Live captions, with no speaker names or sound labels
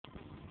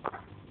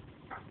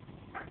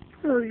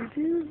Hello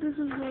YouTube, this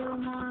is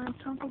my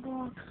Taco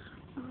Box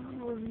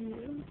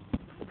review.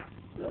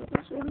 So I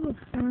have a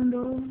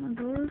flambeau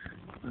indoors,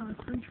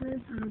 creature,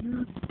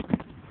 original,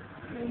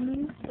 made in the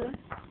USA,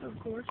 of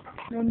course,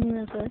 made in the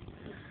USA.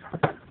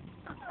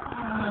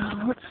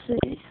 Let's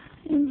see,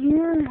 in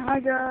here I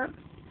got,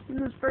 in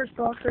this first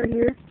box right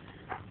here,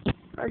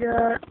 I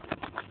got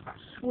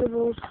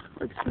swivels,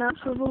 like snap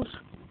swivels,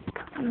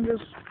 and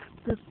just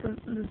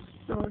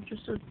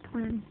a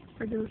plain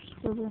regular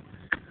swivel.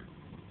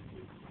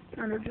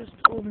 Kind of just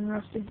old and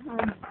rusty.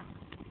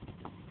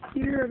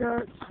 Here I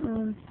got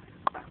some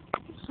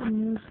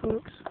new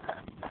hooks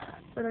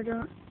that I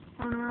got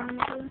on around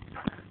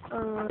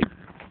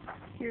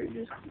here. Here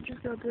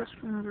just got this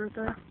from over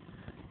there.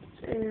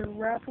 It's a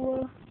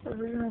Rapala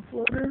original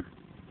floater.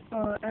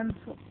 F5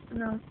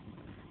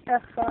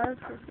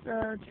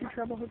 for 2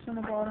 treble hooks on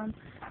the bottom.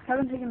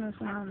 Haven't taken this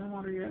one out in the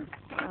water yet.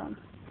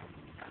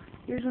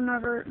 Here's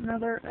another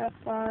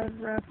F5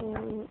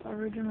 Rapala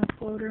original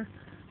floater.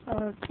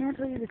 Can't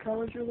tell you the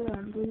colors really.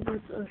 I believe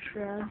it's a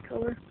shad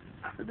color.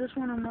 But this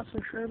one I'm not so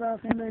sure about.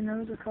 If anybody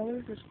knows the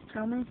color, just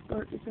tell me.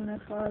 But it's an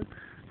F5.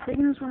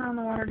 Taking this one out in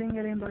the water, didn't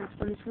get any bites,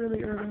 but it's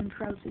really early in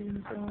trout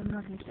season, so I'm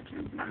not going to catch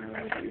anything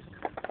really with these.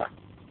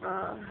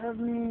 Have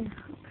me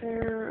a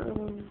pair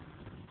of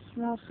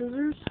small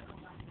scissors.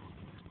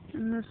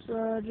 And this,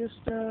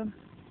 just can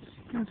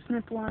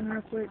snip line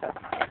real quick.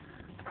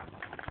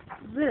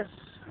 This,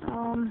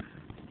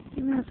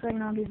 give me a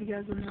second, I'll give you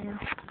guys a name.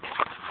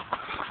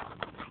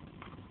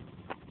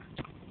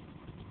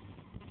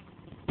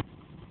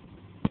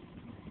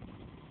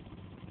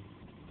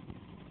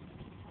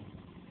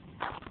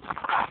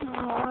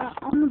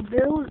 On the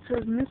bill it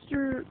says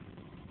Mr.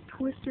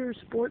 Twister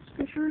Sports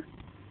Fisher.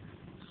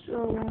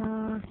 So,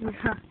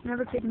 yeah,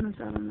 never taken this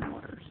out in the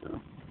water,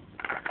 so.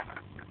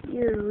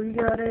 Here we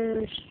got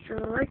a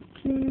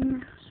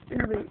striking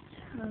spinnerbait.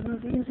 I don't know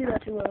if you can see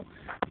that too well.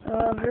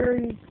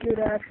 Very good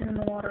action in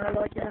the water. I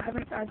like it. I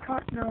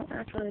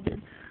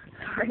did.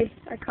 Sorry,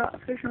 I caught a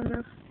fish on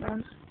this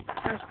once.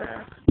 First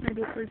bass,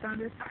 maybe a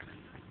 3-pounder.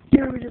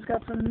 Here we just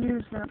got some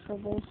new snap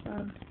swivels.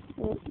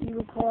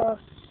 Eagle Claw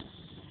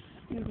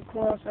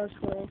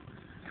S12.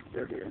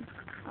 They're good.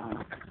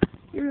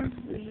 Here,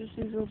 there's just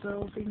these little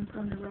bells so you can put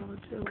on your rubber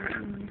too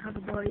when you have a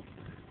bite.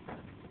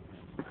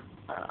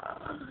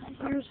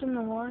 Here's some of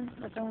the line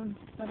that's on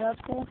my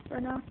dad's pool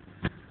right now.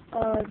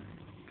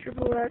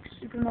 Triple X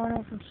Super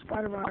Mono from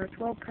Spider Wire,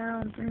 12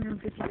 pounds,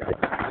 350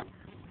 yards.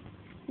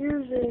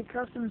 Here's a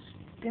custom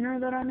spinner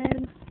that I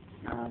made. It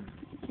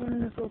came in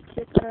this little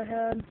kit that I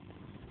had.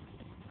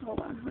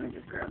 Hold on, let me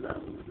just grab that a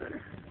little bit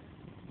better.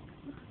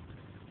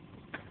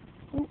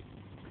 Oh,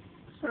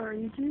 sorry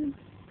YouTube.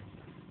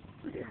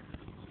 Okay,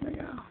 there you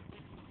go.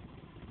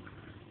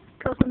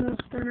 Custom little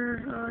spinner.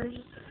 You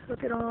just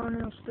hook it on and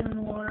it'll spin in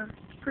the water.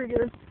 It's pretty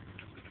good.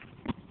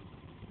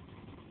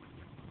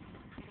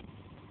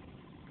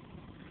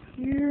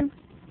 Here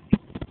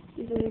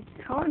is a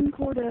cotton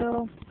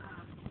cordell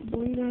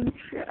bleeding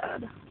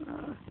shad.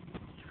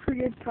 It's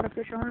pretty good. Caught a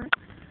fish on it.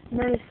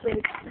 Nice 6. I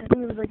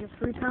think it was like a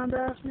 3-pound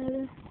bass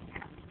maybe.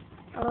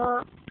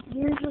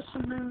 Here's just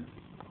something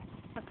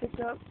I picked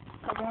up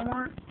at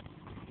Walmart.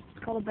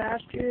 It's called a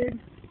bass jig.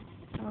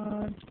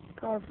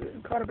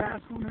 Caught a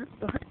bass on it,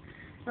 but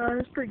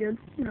it's pretty good,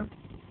 you know.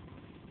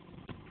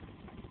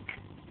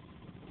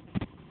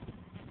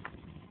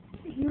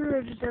 Here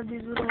I just have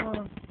these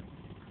little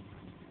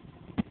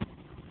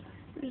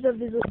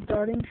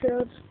darting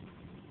shads.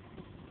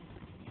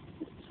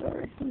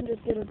 Sorry, let me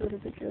just get a better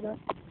picture of that.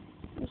 I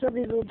just have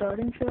these little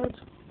darting shads.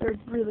 They're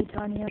really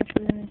tiny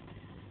actually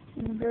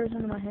in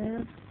comparison to my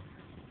hand.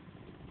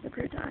 They're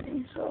pretty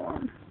tiny. So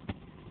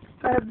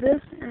I have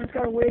this, and it's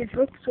got a wave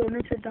hook, so it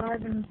makes it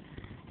dive and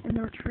the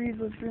retrieve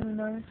looks really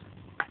nice.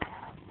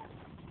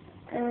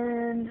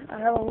 And I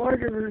have a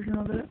larger version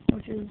of it,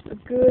 which is a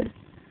good,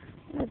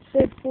 I'd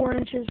say 4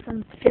 inches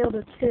from tail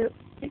to tip.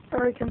 It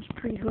already comes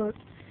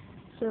pre-hooked.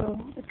 So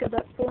it's got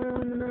that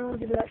foil in the middle,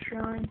 give it that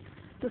shine.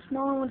 The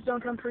smaller ones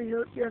don't come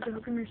pre-hooked, you have to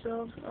hook them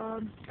yourselves.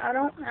 I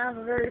don't have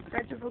a very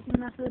effective hooking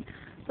method,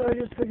 so I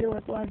just figure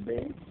like live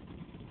bait.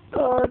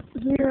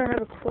 Here I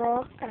have a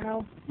craw.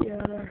 Ow, yeah,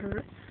 that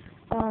hurt.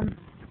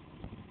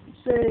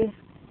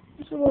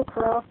 Just a little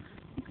craw.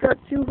 It's got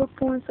 2 hook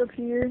points up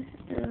here,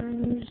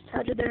 and you just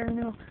attach it there, and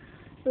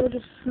it'll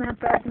just snap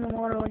back in the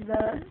water like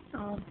that,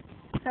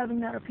 having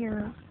that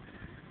appearance.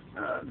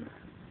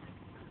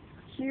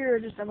 Here I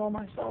just have all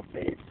my soft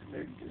baits.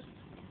 They're just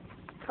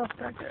tough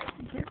back there.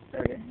 You can't.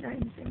 Okay, now you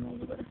can see them a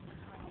little better.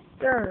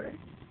 They're alright.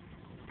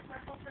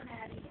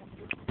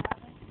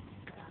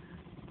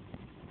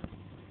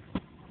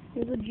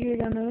 Here's a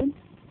jig I made.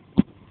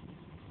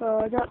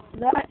 I got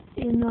that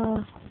in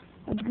a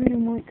green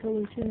and white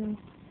color too.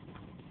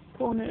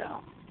 Pulling it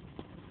out.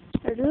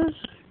 There it is.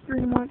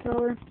 Green and white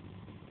color.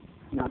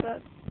 Not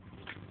bad.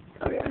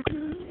 Okay.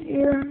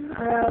 Here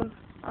I have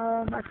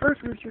my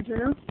first rooster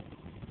tail.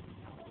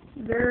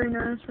 Very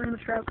nice, rainbow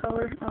trout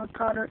color.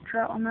 Caught a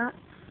trout on that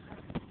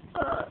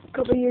a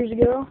couple of years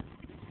ago.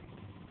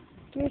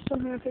 Here's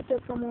something I picked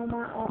up from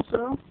Walmart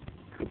also.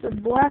 It's a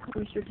black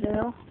rooster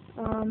tail.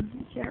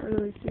 You can't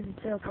really see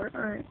the tail part.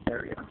 Alright,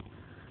 there we go.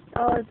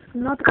 It's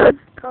not good.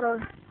 Caught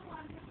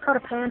a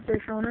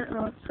panfish on it.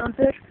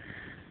 Sunfish.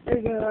 There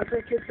you go.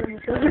 Great kid from the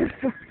scissors.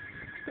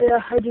 Yeah,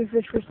 I do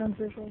fish for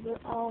sunfish a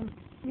little bit.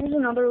 Here's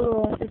another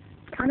little. It's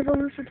kind of a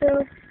rooster tail.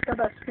 It's got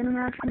that spinning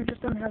action. It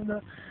just doesn't have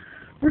the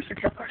rooster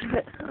tail part of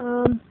it.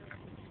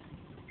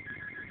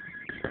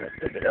 Let's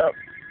pick it up.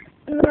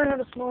 And then I have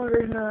a smaller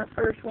version of that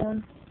first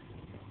one.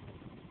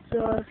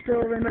 So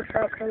still rainbow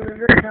trout color.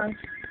 Very nice.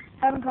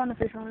 Haven't caught a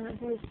fish on it. I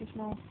think it's too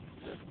small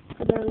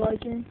for their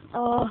liking.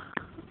 Hold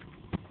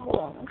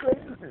on one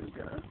second. There we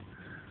go.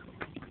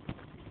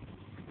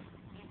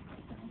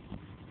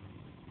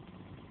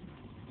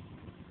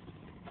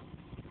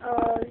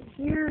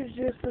 Here's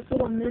just this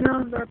little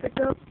minnow that I picked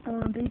up on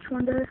the beach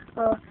one day.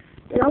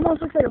 It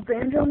almost looks like a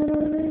banjo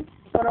minnow to me,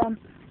 but if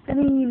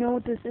any of you know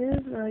what this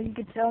is, you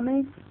could tell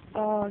me.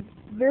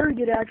 Very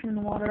good action in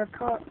the water. I've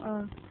caught,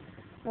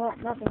 well,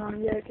 nothing on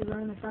it yet because I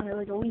only found it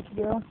like a week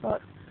ago,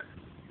 but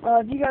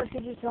if you guys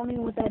could just tell me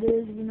what that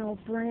is, if you know,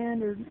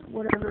 brand or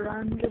whatever,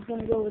 I'm just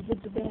going to go with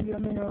the banjo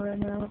minnow right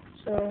now.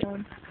 So,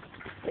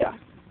 yeah.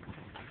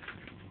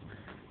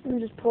 Let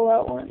me just pull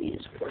out one of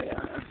these for you.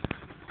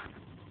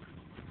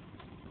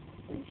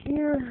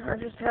 Here, I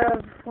just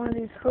have one of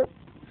these hook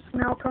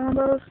snout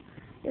combos.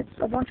 It's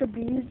a bunch of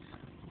beads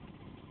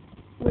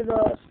with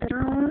a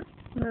spinner on it,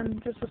 and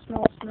then just a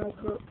small snout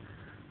hook.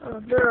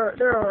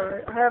 They're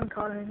alright. I haven't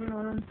caught anything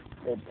on them.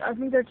 I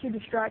think they're too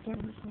distracting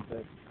for some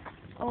fish.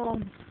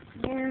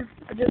 Here,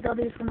 I just got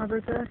these for my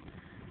birthday.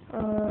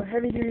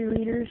 Heavy duty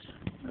leaders.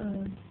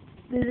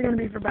 These are going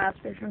to be for bass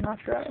fishing, not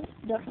trout.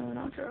 Definitely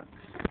not trout.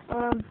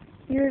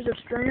 Here's a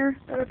stringer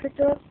that I picked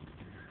up.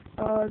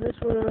 This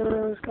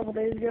was a couple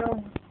days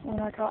ago when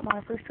I caught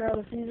my first trout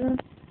of the season.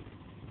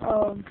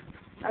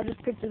 I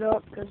just picked it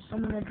up because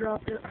someone had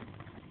dropped it.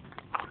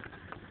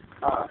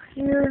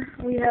 Here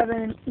we have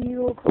an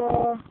eagle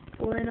claw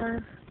fillet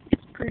knife.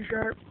 It's pretty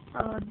sharp.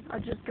 I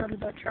just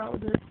gutted that trout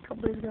with it a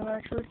couple days ago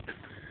actually.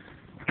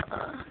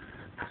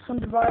 Some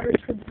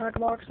dividers for the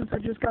tackle box since I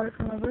just got it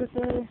for my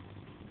birthday.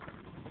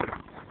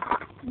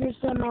 Here's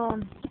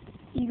some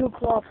eagle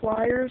claw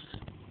pliers.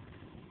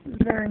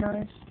 Very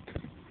nice.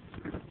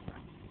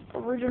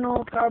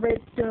 Original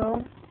carbate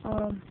dough.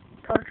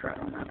 Caught a trout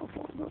on that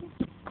before.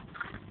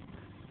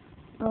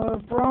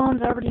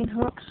 Bronze Aberdeen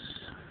hooks.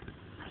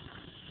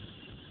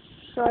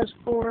 Size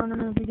 4. I don't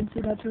know if you can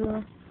see that too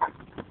well.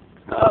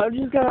 I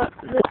just got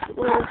this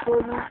little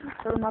assortment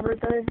for my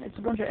birthday. It's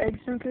a bunch of egg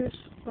sinkers,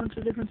 a bunch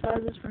of different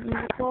sizes from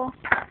Eagle Claw.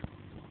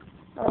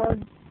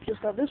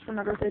 Just got this for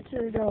my birthday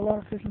too. Got a lot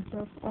of fish and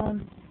stuff.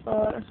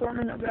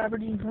 Assortment of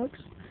Aberdeen hooks.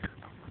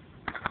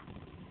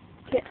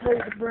 Can't tell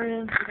you the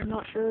brand because I'm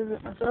not sure of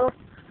it myself.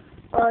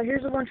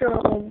 Here's a bunch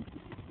of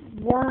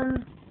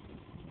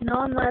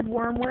non-lead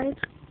worm weights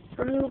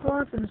from Eagle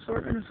Claw. It's an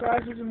assortment of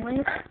sizes and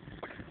lengths.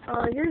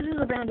 Here's just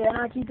a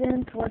bandana I keep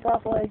in to wipe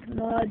off like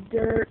mud,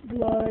 dirt,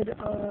 blood,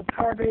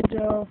 power grade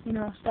dough, you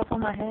know, stuff on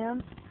my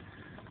hands.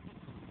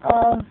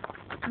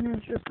 And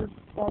it's just a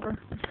bobber.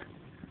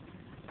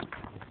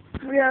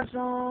 We have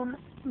some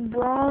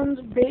bronze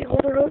bait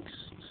holder hooks,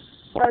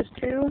 size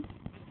 2.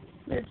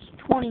 It's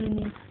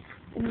 20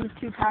 in these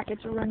 2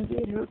 packets of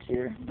renegade hooks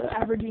here, the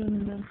Aberdeen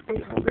and the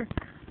bait holder.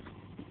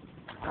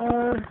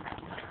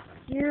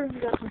 Here we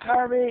got some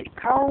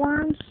power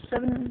worms,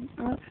 7.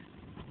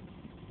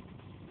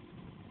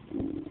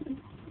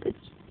 It's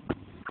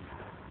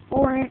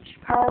 4-inch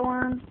power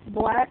worm,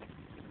 black.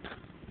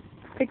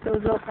 Pick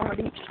those up on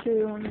the beach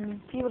too. I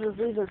mean, people just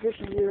lose their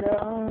fishing gear.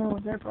 I don't know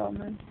what their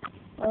problem is.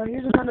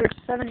 Here's another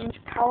 7-inch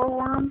power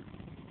worm.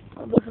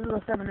 This is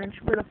a 7-inch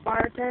with a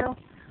fire tail.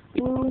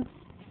 Blue,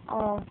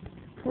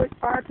 flick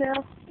fire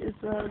tail. It's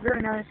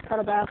very nice. Caught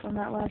a bass on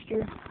that last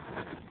year.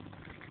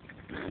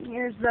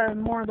 Here's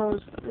more of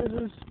those. This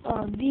is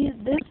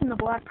this and the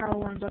black power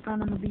worms I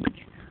found on the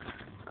beach.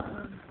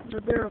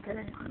 But they're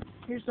okay.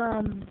 Here's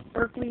some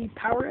Berkeley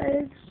power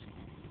eggs.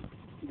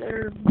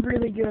 They're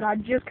really good. I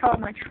just caught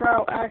my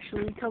trout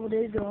actually a couple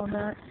days ago on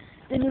that.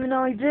 Didn't even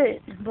know he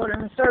did, but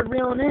I started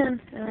reeling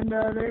in, and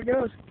there it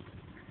goes.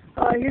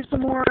 Here's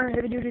some more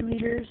heavy duty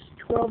leaders,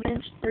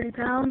 12-inch, 30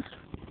 pounds.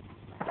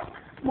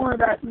 More of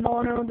that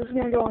mono. This is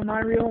gonna go on my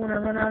reel when I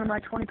run out of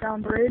my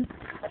 20-pound braid.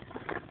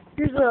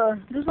 Here's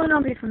this might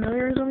not be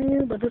familiar to some of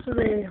you, but this is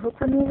a hook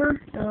remover.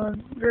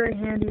 Very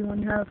handy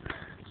when you have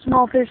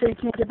small fish that you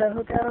can't get that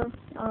hook out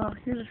of.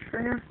 Here's a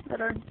stringer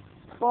that I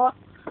bought.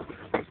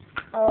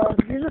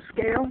 Here's a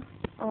scale.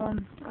 I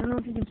don't know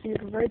if you can see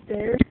it right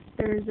there.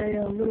 There's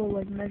a little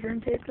like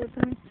measuring tape type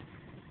thing,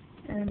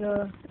 and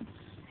it's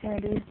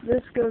handy.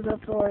 This goes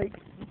up to like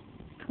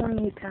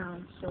 28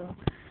 pounds, so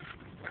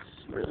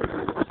it's really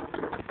good.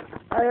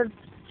 I have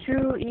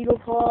 2 Eagle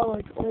Claw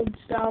like old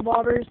style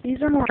bobbers.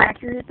 These are more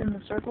accurate than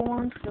the circle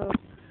ones, so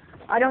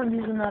I don't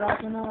use them that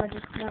often though. I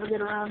just never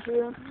get around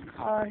to it.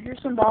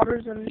 Here's some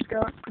bobbers that I just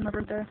got for my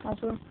birthday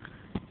also.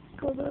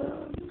 Called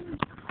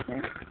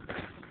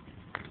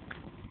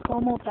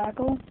Como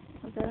tackle.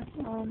 Okay.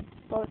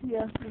 But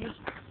yeah, they just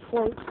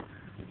float.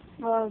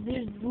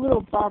 these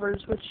little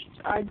bobbers, which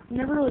I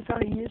never really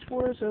found a use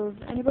for, so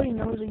if anybody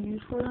knows a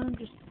use for them,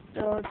 just,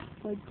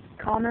 like,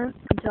 comment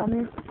and tell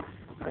me.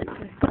 Like,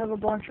 I have a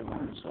bunch of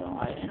them, so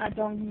I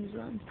don't use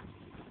them.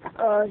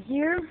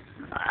 Here,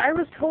 I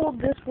was told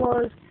this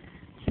was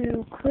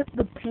to clip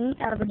the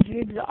paint out of a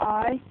jig's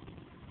eye,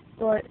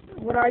 but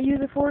what I use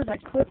it for is I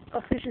clip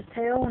a fish's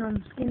tail when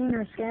I'm skinning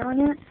or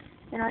scaling it,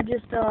 and I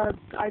just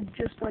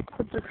like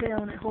clip the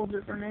tail and it holds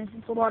it for me.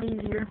 It's a lot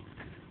easier.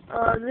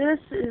 This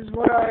is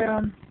what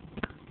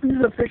this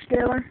is a fish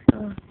scaler.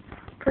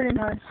 Pretty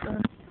nice.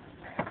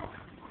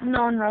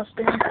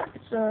 Non-rusting.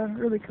 It's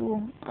really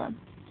cool.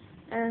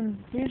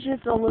 And here's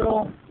just a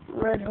little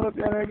red hook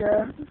that I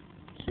got.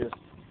 It's just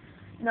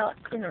not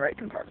in the right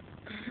compartment.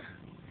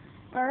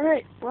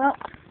 Alright, well,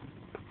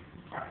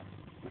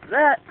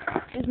 that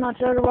is my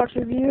Tiger Box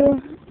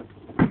review.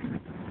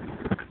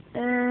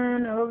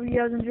 And I hope you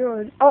guys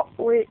enjoyed. Oh,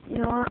 wait, you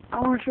know what? I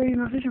want to show you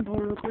my fishing pole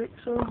real quick,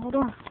 so hold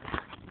on.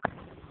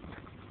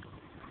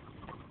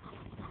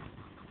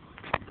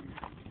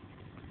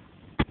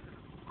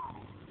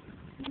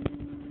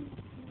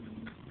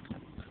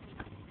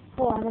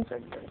 Hold on one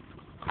second.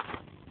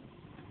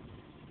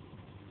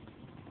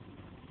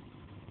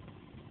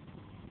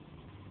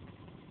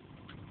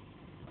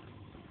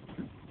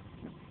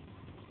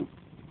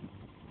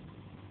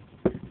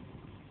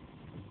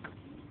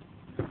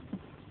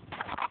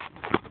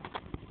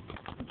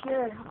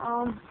 Okay,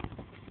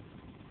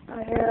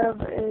 I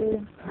have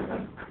a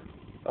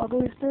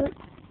ugly stick.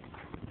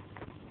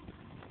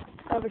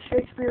 I have a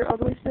Shakespeare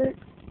ugly stick.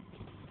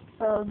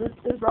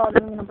 This rod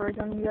isn't gonna break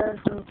on you guys,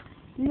 so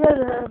you guys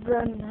have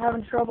been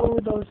having trouble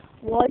with those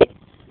white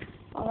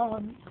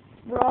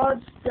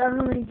rods,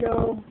 definitely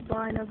go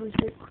buy an ugly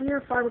stick.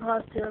 Clear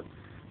fiberglass tip,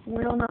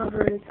 will not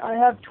break. I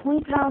have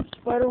 20-pound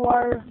spider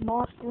wire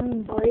moss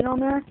green blade on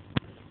there.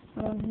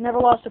 Never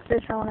lost a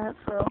fish on it,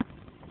 so.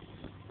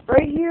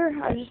 Right here,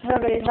 I just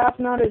have a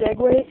half-knotted egg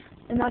weight,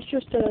 and that's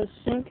just to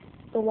sink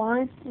the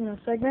line in a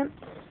segment.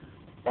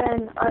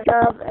 And I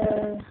have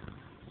a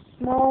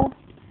small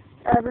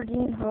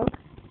Aberdeen hook,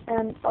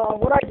 and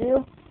what I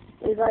do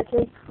is I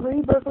take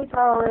 3 Berkeley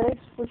Power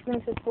eggs, which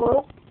makes it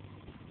float.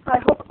 I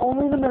hook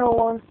only the middle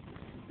one,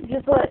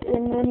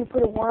 and then you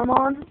put a worm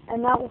on,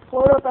 and that will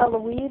float up out of the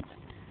weeds,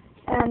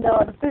 and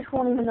the fish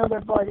won't even know they're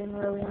biting,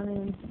 really. I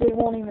mean, they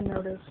won't even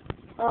notice.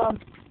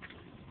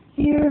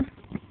 Here,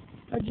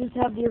 I just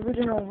have the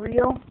original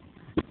reel,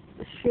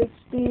 the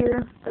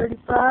Shakespeare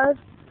 35,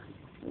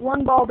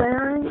 1 ball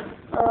bearing,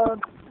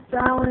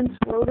 balance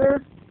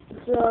rotor.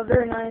 It's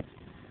very nice.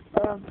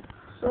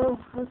 So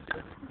that's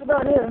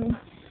about it. I mean,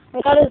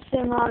 I got it the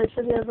same rod. It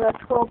said it has a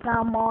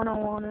 12-pound mono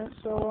on it.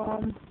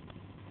 So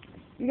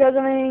you guys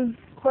have any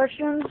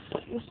questions?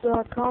 Just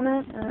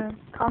comment,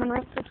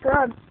 rate,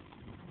 subscribe.